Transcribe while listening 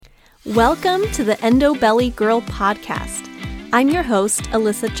Welcome to the Endo Belly Girl podcast. I'm your host,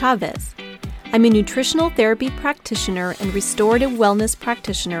 Alyssa Chavez. I'm a nutritional therapy practitioner and restorative wellness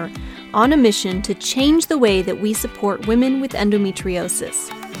practitioner on a mission to change the way that we support women with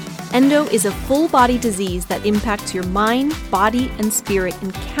endometriosis. Endo is a full-body disease that impacts your mind, body, and spirit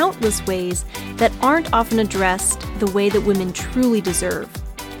in countless ways that aren't often addressed the way that women truly deserve.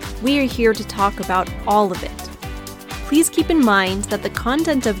 We are here to talk about all of it. Please keep in mind that the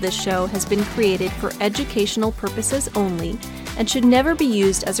content of this show has been created for educational purposes only and should never be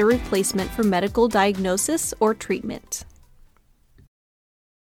used as a replacement for medical diagnosis or treatment.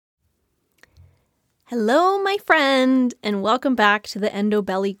 Hello, my friend, and welcome back to the Endo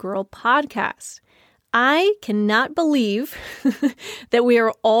Belly Girl podcast. I cannot believe that we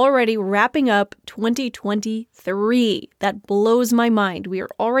are already wrapping up 2023. That blows my mind. We are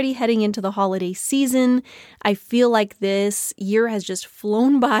already heading into the holiday season. I feel like this year has just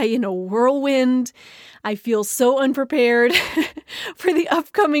flown by in a whirlwind. I feel so unprepared for the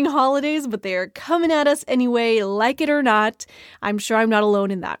upcoming holidays, but they are coming at us anyway, like it or not. I'm sure I'm not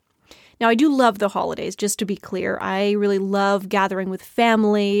alone in that. Now, I do love the holidays, just to be clear. I really love gathering with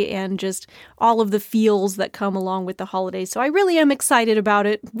family and just all of the feels that come along with the holidays. So I really am excited about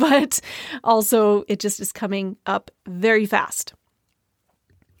it, but also it just is coming up very fast.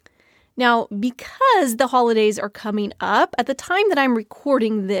 Now, because the holidays are coming up, at the time that I'm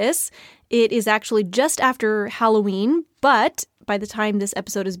recording this, it is actually just after Halloween, but by the time this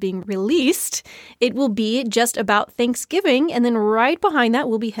episode is being released, it will be just about Thanksgiving, and then right behind that,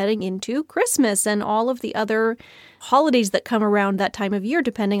 we'll be heading into Christmas and all of the other holidays that come around that time of year,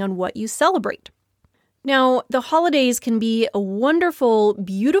 depending on what you celebrate. Now, the holidays can be a wonderful,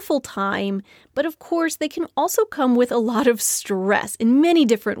 beautiful time, but of course, they can also come with a lot of stress in many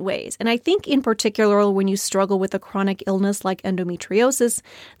different ways. And I think in particular, when you struggle with a chronic illness like endometriosis,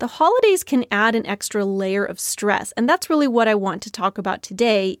 the holidays can add an extra layer of stress. And that's really what I want to talk about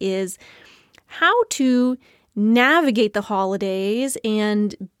today is how to navigate the holidays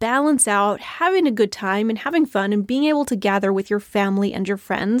and balance out having a good time and having fun and being able to gather with your family and your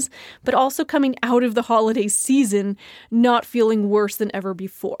friends, but also coming out of the holiday season not feeling worse than ever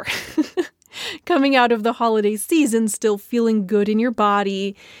before. Coming out of the holiday season still feeling good in your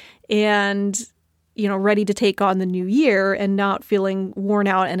body and, ready to take on the new year and not feeling worn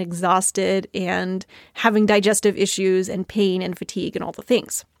out and exhausted and having digestive issues and pain and fatigue and all the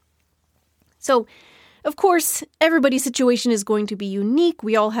things. So, of course, everybody's situation is going to be unique.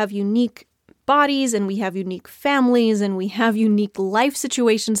 We all have unique bodies and we have unique families and we have unique life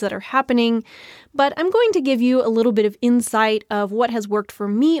situations that are happening. But I'm going to give you a little bit of insight of what has worked for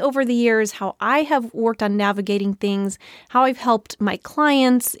me over the years, how I have worked on navigating things, how I've helped my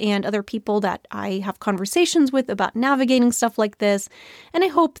clients and other people that I have conversations with about navigating stuff like this. And I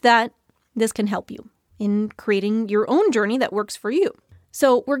hope that this can help you in creating your own journey that works for you.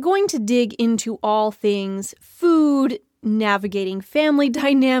 So we're going to dig into all things food, navigating family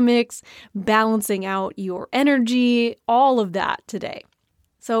dynamics, balancing out your energy, all of that today.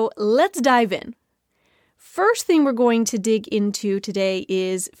 So let's dive in. First thing we're going to dig into today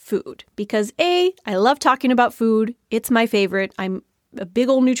is food because I love talking about food. It's my favorite. I'm a big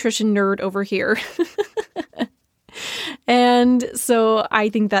old nutrition nerd over here. And so I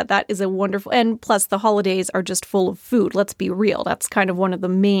think that is a wonderful, and plus the holidays are just full of food. Let's be real. That's kind of one of the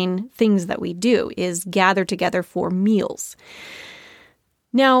main things that we do is gather together for meals.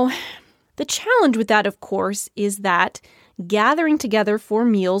 Now, the challenge with that, of course, is that gathering together for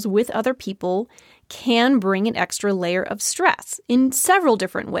meals with other people can bring an extra layer of stress in several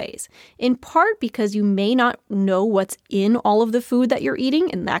different ways. In part because you may not know what's in all of the food that you're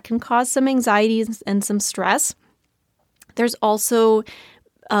eating, and that can cause some anxiety and some stress. There's also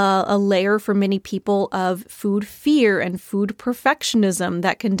a layer for many people of food fear and food perfectionism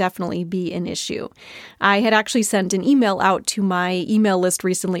that can definitely be an issue. I had actually sent an email out to my email list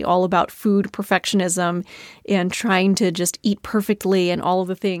recently all about food perfectionism and trying to just eat perfectly and all of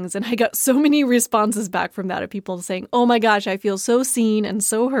the things. And I got so many responses back from that of people saying, oh my gosh, I feel so seen and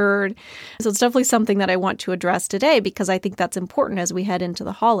so heard. So it's definitely something that I want to address today because I think that's important as we head into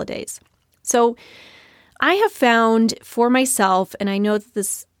the holidays. So I have found for myself, and I know that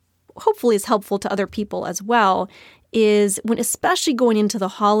this hopefully is helpful to other people as well, is when especially going into the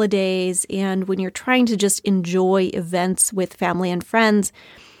holidays and when you're trying to just enjoy events with family and friends,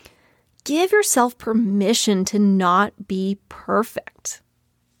 give yourself permission to not be perfect.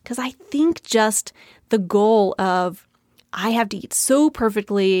 Because I think just the goal of I have to eat so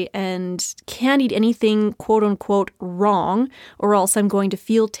perfectly and can't eat anything quote unquote wrong or else I'm going to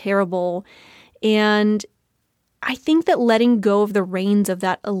feel terrible. And I think that letting go of the reins of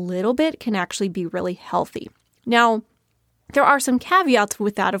that a little bit can actually be really healthy. Now, there are some caveats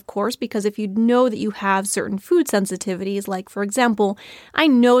with that, of course, because if you know that you have certain food sensitivities, like, for example, I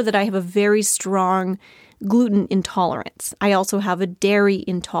know that I have a very strong gluten intolerance. I also have a dairy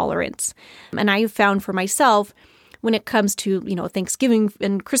intolerance. And I have found for myself, when it comes to, Thanksgiving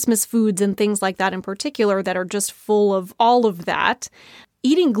and Christmas foods and things like that in particular that are just full of all of that,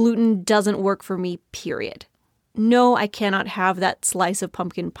 eating gluten doesn't work for me, period. No, I cannot have that slice of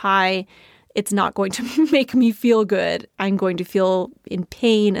pumpkin pie. It's not going to make me feel good. I'm going to feel in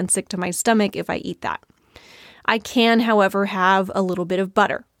pain and sick to my stomach if I eat that. I can, however, have a little bit of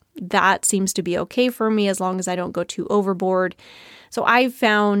butter. That seems to be okay for me as long as I don't go too overboard. So I've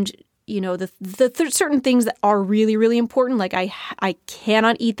found, the certain things that are really, really important, like I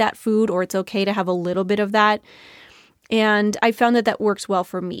cannot eat that food, or it's okay to have a little bit of that. And I found that works well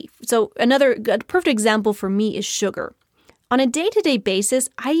for me. So a perfect example for me is sugar. On a day-to-day basis,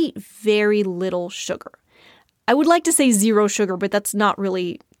 I eat very little sugar. I would like to say zero sugar, but that's not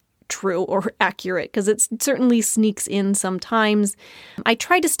really true or accurate because it certainly sneaks in sometimes. I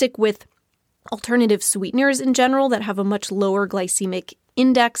try to stick with alternative sweeteners in general that have a much lower glycemic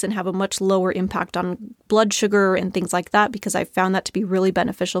index and have a much lower impact on blood sugar and things like that because I found that to be really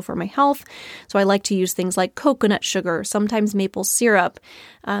beneficial for my health. So I like to use things like coconut sugar, sometimes maple syrup.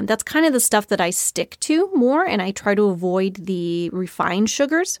 That's kind of the stuff that I stick to more, and I try to avoid the refined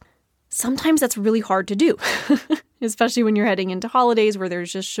sugars. Sometimes that's really hard to do, especially when you're heading into holidays where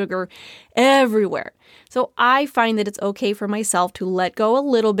there's just sugar everywhere. So I find that it's okay for myself to let go a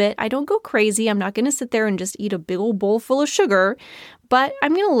little bit. I don't go crazy. I'm not going to sit there and just eat a big old bowl full of sugar, but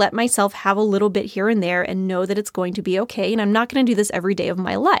I'm going to let myself have a little bit here and there and know that it's going to be okay. And I'm not going to do this every day of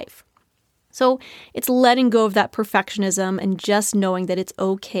my life. So it's letting go of that perfectionism and just knowing that it's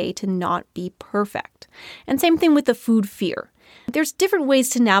okay to not be perfect. And same thing with the food fear. There's different ways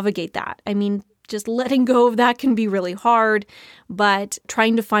to navigate that. I mean, just letting go of that can be really hard, but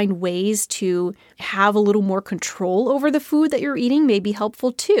trying to find ways to have a little more control over the food that you're eating may be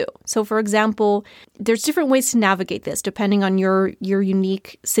helpful too. So for example, there's different ways to navigate this depending on your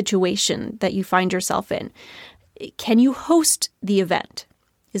unique situation that you find yourself in. Can you host the event?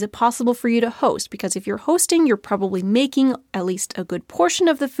 Is it possible for you to host? Because if you're hosting, you're probably making at least a good portion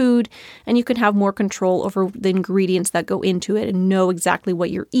of the food, and you can have more control over the ingredients that go into it and know exactly what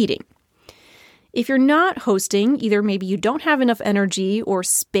you're eating. If you're not hosting, either maybe you don't have enough energy or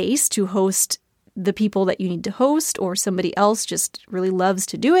space to host the people that you need to host, or somebody else just really loves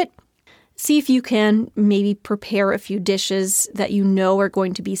to do it, see if you can maybe prepare a few dishes that you know are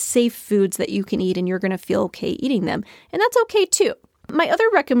going to be safe foods that you can eat and you're going to feel okay eating them. And that's okay too. My other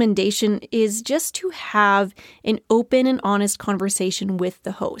recommendation is just to have an open and honest conversation with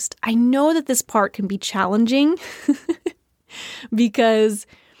the host. I know that this part can be challenging because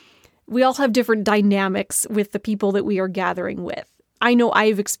we all have different dynamics with the people that we are gathering with. I know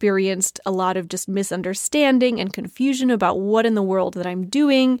I've experienced a lot of just misunderstanding and confusion about what in the world that I'm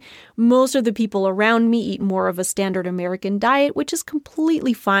doing. Most of the people around me eat more of a standard American diet, which is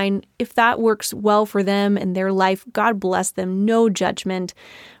completely fine. If that works well for them and their life, God bless them, no judgment.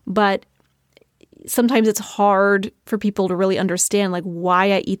 But sometimes it's hard for people to really understand why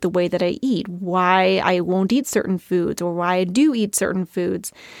I eat the way that I eat, why I won't eat certain foods or why I do eat certain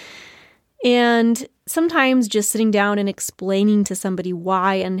foods. And sometimes just sitting down and explaining to somebody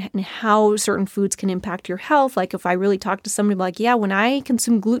why and how certain foods can impact your health. Like if I really talk to somebody when I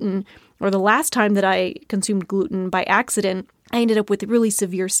consume gluten, or the last time that I consumed gluten by accident, I ended up with really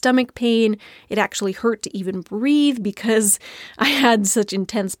severe stomach pain. It actually hurt to even breathe because I had such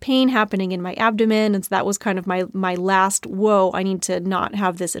intense pain happening in my abdomen. And so that was kind of my last, whoa, I need to not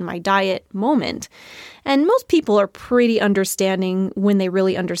have this in my diet moment. And most people are pretty understanding when they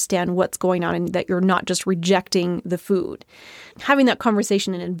really understand what's going on and that you're not just rejecting the food. Having that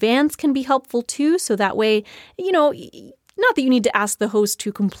conversation in advance can be helpful too. So that way, not that you need to ask the host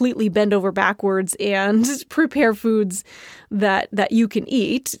to completely bend over backwards and prepare foods that you can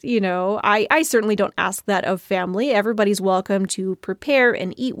eat. I certainly don't ask that of family. Everybody's welcome to prepare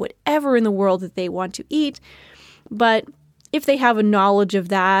and eat whatever in the world that they want to eat. But if they have a knowledge of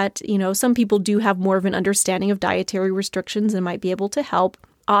that, some people do have more of an understanding of dietary restrictions and might be able to help.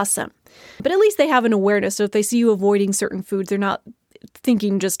 Awesome. But at least they have an awareness. So if they see you avoiding certain foods, they're not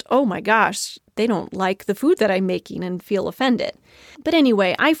thinking just, oh my gosh, they don't like the food that I'm making and feel offended. But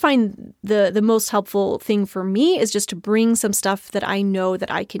anyway, I find the most helpful thing for me is just to bring some stuff that I know that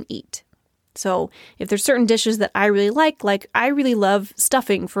I can eat. So if there's certain dishes that I really like I really love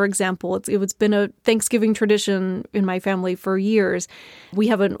stuffing, for example. It's been a Thanksgiving tradition in my family for years. We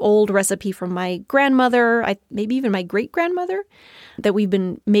have an old recipe from my grandmother, maybe even my great-grandmother, that we've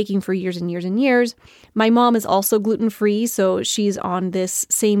been making for years and years and years. My mom is also gluten-free, so she's on this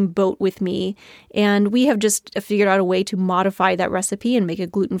same boat with me. And we have just figured out a way to modify that recipe and make a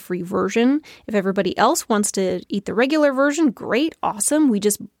gluten-free version. If everybody else wants to eat the regular version, great, awesome. We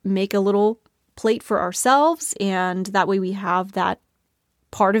just make a little plate for ourselves, and that way we have that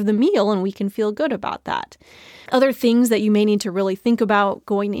part of the meal and we can feel good about that. Other things that you may need to really think about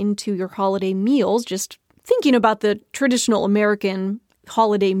going into your holiday meals, just thinking about the traditional American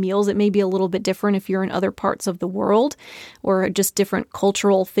holiday meals. It may be a little bit different if you're in other parts of the world or just different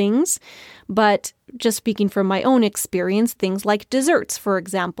cultural things. But just speaking from my own experience, things like desserts, for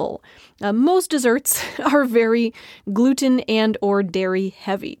example. Most desserts are very gluten and or dairy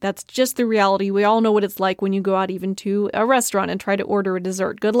heavy. That's just the reality. We all know what it's like when you go out even to a restaurant and try to order a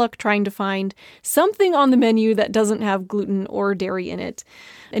dessert. Good luck trying to find something on the menu that doesn't have gluten or dairy in it.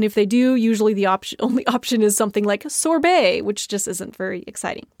 And if they do, usually the only option is something like a sorbet, which just isn't very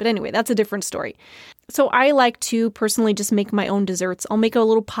exciting. But anyway, that's a different story. So I like to personally just make my own desserts. I'll make a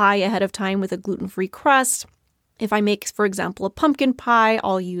little pie ahead of time with a gluten-free crust. If I make, for example, a pumpkin pie,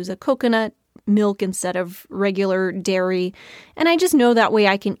 I'll use a coconut milk instead of regular dairy. And I just know that way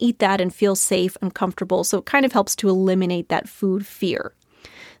I can eat that and feel safe and comfortable. So it kind of helps to eliminate that food fear.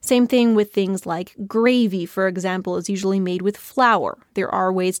 Same thing with things like gravy, for example, is usually made with flour. There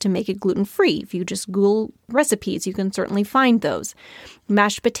are ways to make it gluten-free. If you just Google recipes, you can certainly find those.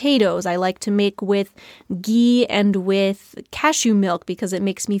 Mashed potatoes, I like to make with ghee and with cashew milk because it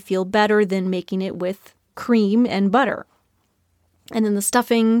makes me feel better than making it with cream and butter. And then the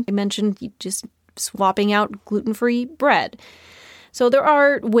stuffing, I mentioned just swapping out gluten-free bread. So there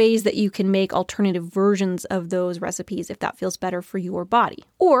are ways that you can make alternative versions of those recipes if that feels better for your body.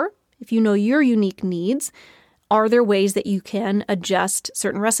 Or if you know your unique needs, are there ways that you can adjust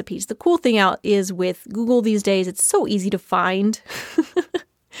certain recipes? The cool thing out is with Google these days, it's so easy to find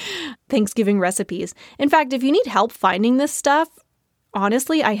Thanksgiving recipes. In fact, if you need help finding this stuff,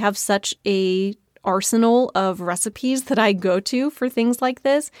 honestly, I have such a arsenal of recipes that I go to for things like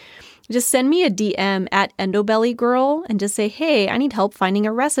this. Just send me a DM at EndobellyGirl and just say, hey, I need help finding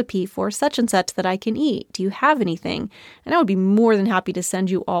a recipe for such and such that I can eat. Do you have anything? And I would be more than happy to send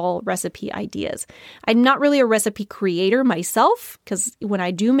you all recipe ideas. I'm not really a recipe creator myself because when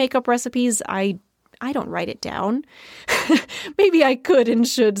I do make up recipes, I don't write it down. Maybe I could and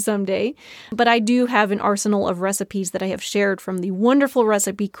should someday. But I do have an arsenal of recipes that I have shared from the wonderful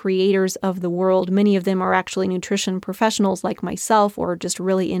recipe creators of the world. Many of them are actually nutrition professionals like myself or just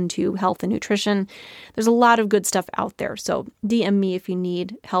really into health and nutrition. There's a lot of good stuff out there. So DM me if you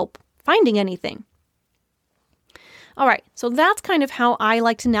need help finding anything. All right, so that's kind of how I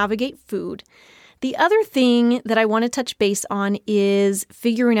like to navigate food. The other thing that I want to touch base on is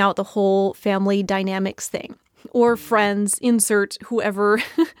figuring out the whole family dynamics thing, or friends, insert whoever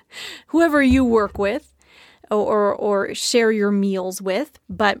you work with or share your meals with.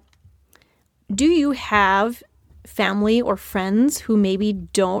 But do you have family or friends who maybe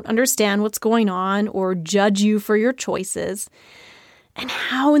don't understand what's going on or judge you for your choices? And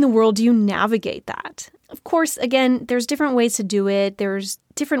how in the world do you navigate that? Of course, again, there's different ways to do it. There's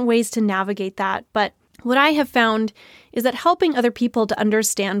different ways to navigate that. But what I have found is that helping other people to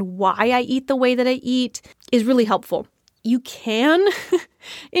understand why I eat the way that I eat is really helpful. You can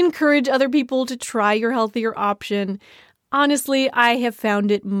encourage other people to try your healthier option. Honestly, I have found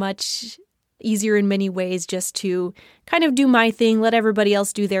it much easier in many ways just to kind of do my thing, let everybody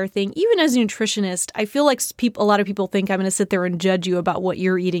else do their thing. Even as a nutritionist, I feel like a lot of people think I'm going to sit there and judge you about what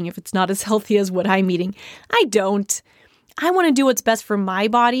you're eating if it's not as healthy as what I'm eating. I don't. I want to do what's best for my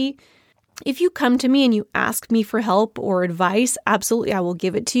body. If you come to me and you ask me for help or advice, absolutely, I will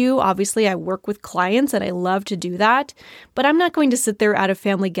give it to you. Obviously, I work with clients and I love to do that, but I'm not going to sit there at a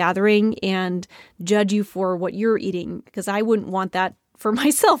family gathering and judge you for what you're eating because I wouldn't want that for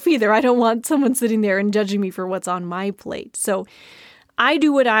myself either. I don't want someone sitting there and judging me for what's on my plate. So I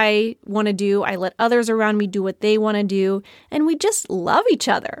do what I want to do. I let others around me do what they want to do. And we just love each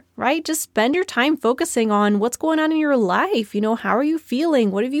other, right? Just spend your time focusing on what's going on in your life. How are you feeling?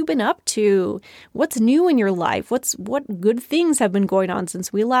 What have you been up to? What's new in your life? What good things have been going on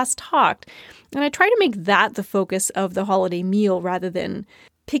since we last talked? And I try to make that the focus of the holiday meal rather than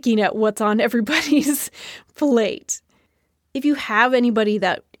picking at what's on everybody's plate. If you have anybody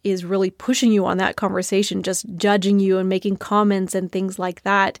that is really pushing you on that conversation, just judging you and making comments and things like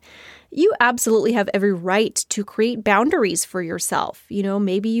that, you absolutely have every right to create boundaries for yourself.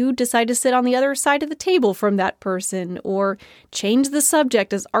 Maybe you decide to sit on the other side of the table from that person or change the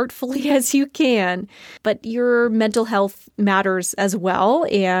subject as artfully as you can. But your mental health matters as well.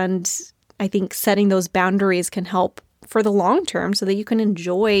 And I think setting those boundaries can help for the long term so that you can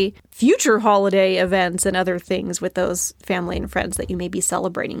enjoy future holiday events and other things with those family and friends that you may be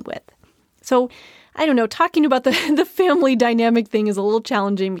celebrating with. So I don't know, talking about the family dynamic thing is a little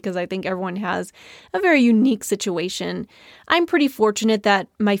challenging because I think everyone has a very unique situation. I'm pretty fortunate that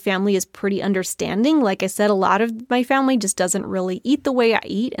my family is pretty understanding. Like I said, a lot of my family just doesn't really eat the way I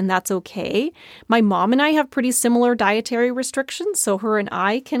eat, and that's okay. My mom and I have pretty similar dietary restrictions, so her and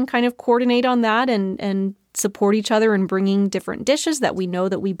I can kind of coordinate on that and support each other in bringing different dishes that we know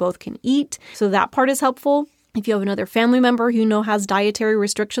that we both can eat. So that part is helpful. If you have another family member who has dietary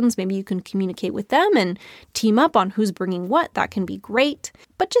restrictions, maybe you can communicate with them and team up on who's bringing what. That can be great.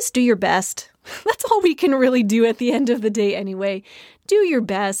 But just do your best. That's all we can really do at the end of the day anyway. Do your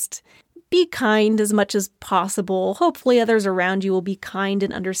best. Be kind as much as possible. Hopefully others around you will be kind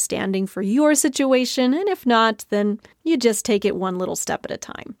and understanding for your situation. And if not, then you just take it one little step at a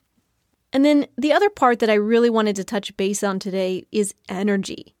time. And then the other part that I really wanted to touch base on today is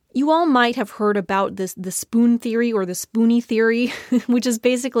energy. You all might have heard about the spoon theory or the spoonie theory, which is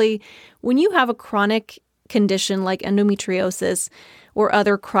basically when you have a chronic condition like endometriosis or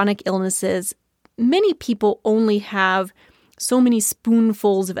other chronic illnesses, many people only have so many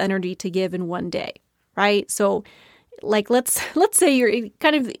spoonfuls of energy to give in one day, right? So like let's say you're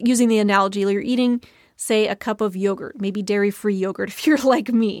kind of using the analogy, you're eating, say, a cup of yogurt, maybe dairy-free yogurt if you're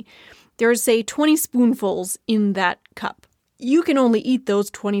like me. There's, say, 20 spoonfuls in that cup. You can only eat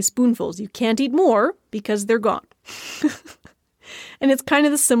those 20 spoonfuls. You can't eat more because they're gone. And it's kind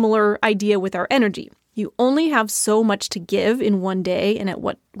of the similar idea with our energy. You only have so much to give in one day and at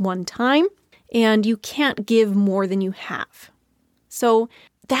one time, and you can't give more than you have. So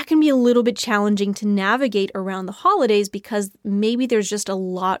that can be a little bit challenging to navigate around the holidays because maybe there's just a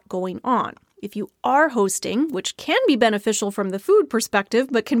lot going on. If you are hosting, which can be beneficial from the food perspective,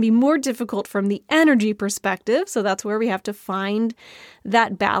 but can be more difficult from the energy perspective, so that's where we have to find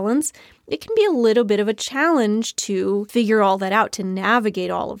that balance, it can be a little bit of a challenge to figure all that out, to navigate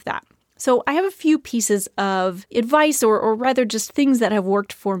all of that. So I have a few pieces of advice, or rather just things that have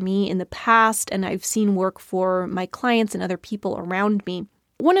worked for me in the past, and I've seen work for my clients and other people around me.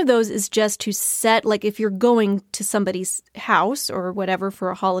 One of those is just to set, like if you're going to somebody's house or whatever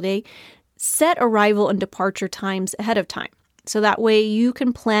for a holiday, set arrival and departure times ahead of time. So that way you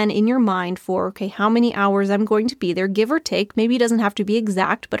can plan in your mind for, okay, how many hours I'm going to be there, give or take. Maybe it doesn't have to be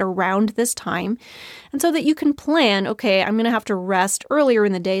exact, but around this time. And so that you can plan, okay, I'm going to have to rest earlier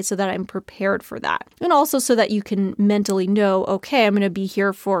in the day so that I'm prepared for that. And also so that you can mentally know, okay, I'm going to be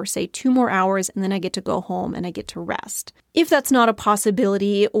here for, say, 2 more hours, and then I get to go home and I get to rest. If that's not a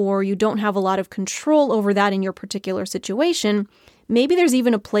possibility, or you don't have a lot of control over that in your particular situation, maybe there's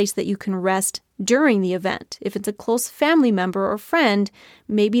even a place that you can rest during the event. If it's a close family member or friend,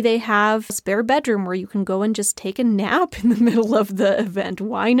 maybe they have a spare bedroom where you can go and just take a nap in the middle of the event.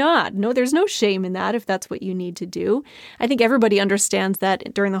 Why not? No, there's no shame in that if that's what you need to do. I think everybody understands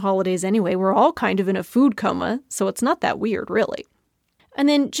that during the holidays anyway. We're all kind of in a food coma, so it's not that weird, really. And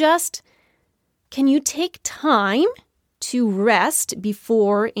then just, can you take time to rest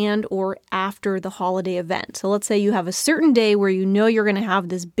before and or after the holiday event? So let's say you have a certain day where you know you're going to have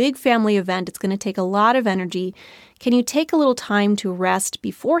this big family event. It's going to take a lot of energy. Can you take a little time to rest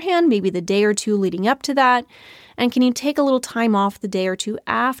beforehand, maybe the day or two leading up to that? And can you take a little time off the day or two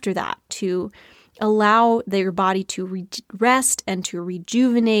after that to allow your body to rest and to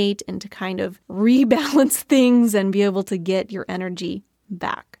rejuvenate and to kind of rebalance things and be able to get your energy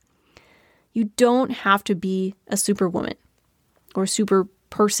back? You don't have to be a superwoman or super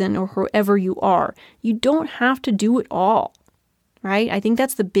person or whoever you are. You don't have to do it all, right? I think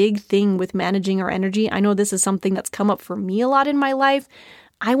that's the big thing with managing our energy. I know this is something that's come up for me a lot in my life.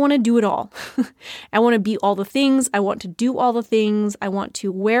 I want to do it all. I want to be all the things. I want to do all the things. I want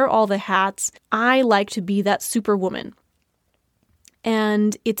to wear all the hats. I like to be that superwoman.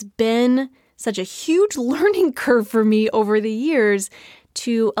 And it's been such a huge learning curve for me over the years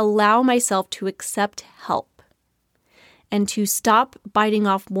to allow myself to accept help and to stop biting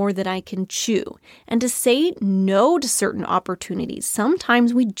off more than I can chew and to say no to certain opportunities.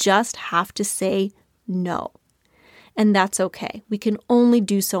 Sometimes we just have to say no, and that's okay. We can only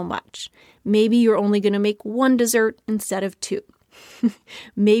do so much. Maybe you're only going to make 1 dessert instead of 2.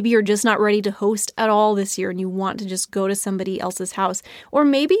 Maybe you're just not ready to host at all this year and you want to just go to somebody else's house. Or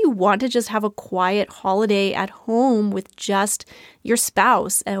maybe you want to just have a quiet holiday at home with just your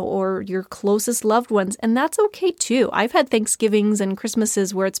spouse or your closest loved ones. And that's okay too. I've had Thanksgivings and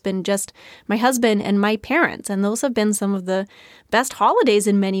Christmases where it's been just my husband and my parents. And those have been some of the best holidays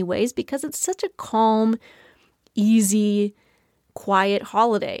in many ways because it's such a calm, easy, quiet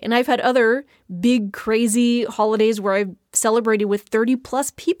holiday. And I've had other big, crazy holidays where I've celebrated with 30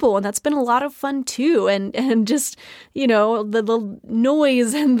 plus people, and that's been a lot of fun too. And just, the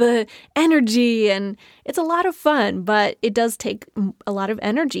noise and the energy, and it's a lot of fun, but it does take a lot of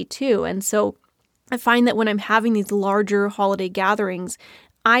energy too. And so I find that when I'm having these larger holiday gatherings,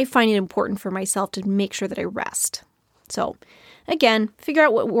 I find it important for myself to make sure that I rest. So again, figure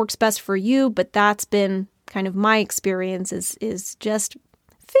out what works best for you, but that's been kind of my experience is just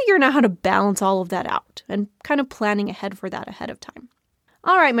figuring out how to balance all of that out and kind of planning ahead for that ahead of time.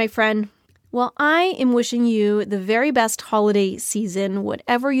 All right, my friend. Well, I am wishing you the very best holiday season,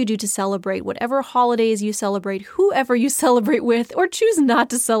 whatever you do to celebrate, whatever holidays you celebrate, whoever you celebrate with or choose not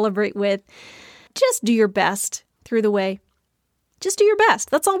to celebrate with. Just do your best through the way. Just do your best.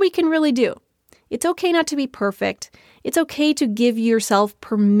 That's all we can really do. It's okay not to be perfect. It's okay to give yourself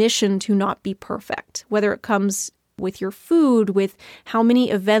permission to not be perfect, whether it comes with your food, with how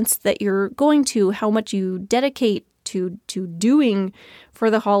many events that you're going to, how much you dedicate to doing for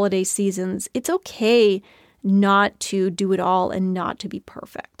the holiday seasons. It's okay not to do it all and not to be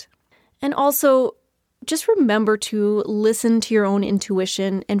perfect. And also, just remember to listen to your own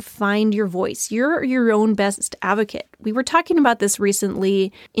intuition and find your voice. You're your own best advocate. We were talking about this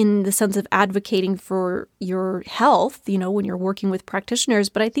recently in the sense of advocating for your health, when you're working with practitioners,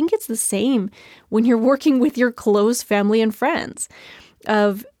 but I think it's the same when you're working with your close family and friends,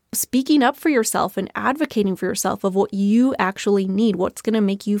 of speaking up for yourself and advocating for yourself of what you actually need, what's going to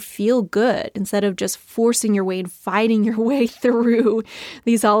make you feel good, instead of just forcing your way and fighting your way through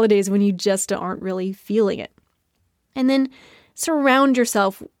these holidays when you just aren't really feeling it. And then surround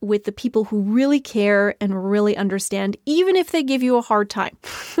yourself with the people who really care and really understand, even if they give you a hard time.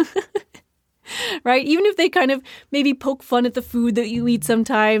 Right? Even if they kind of maybe poke fun at the food that you eat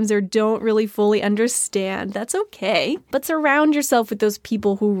sometimes or don't really fully understand, that's okay. But surround yourself with those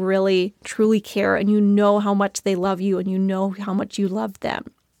people who really, truly care, and you know how much they love you and you know how much you love them.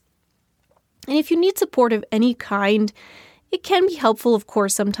 And if you need support of any kind, it can be helpful, of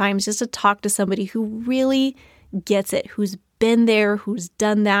course, sometimes just to talk to somebody who really gets it, who's been there, who's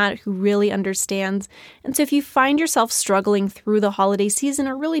done that, who really understands. And so if you find yourself struggling through the holiday season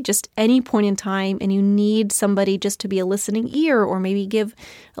or really just any point in time and you need somebody just to be a listening ear or maybe give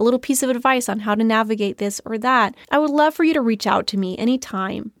a little piece of advice on how to navigate this or that, I would love for you to reach out to me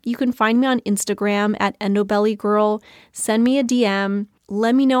anytime. You can find me on Instagram at EndoBellyGirl. Send me a DM.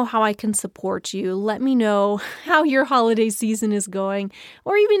 Let me know how I can support you. Let me know how your holiday season is going.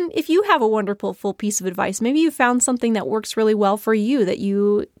 Or even if you have a wonderful full piece of advice, maybe you found something that works really well for you that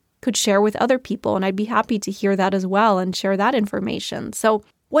you could share with other people. And I'd be happy to hear that as well and share that information. So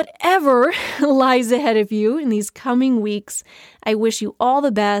whatever lies ahead of you in these coming weeks, I wish you all the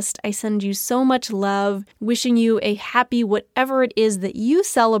best. I send you so much love, wishing you a happy whatever it is that you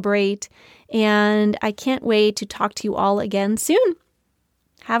celebrate. And I can't wait to talk to you all again soon.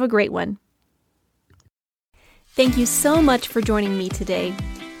 Have a great one. Thank you so much for joining me today.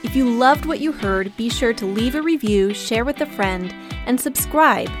 If you loved what you heard, be sure to leave a review, share with a friend, and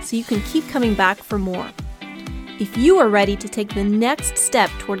subscribe so you can keep coming back for more. If you are ready to take the next step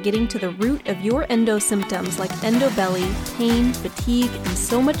toward getting to the root of your endo symptoms like endobelly, pain, fatigue, and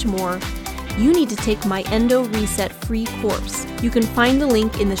so much more, you need to take my Endo Reset free course. You can find the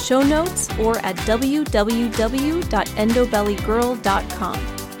link in the show notes or at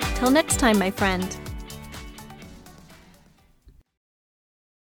www.endobellygirl.com. Till next time, my friend.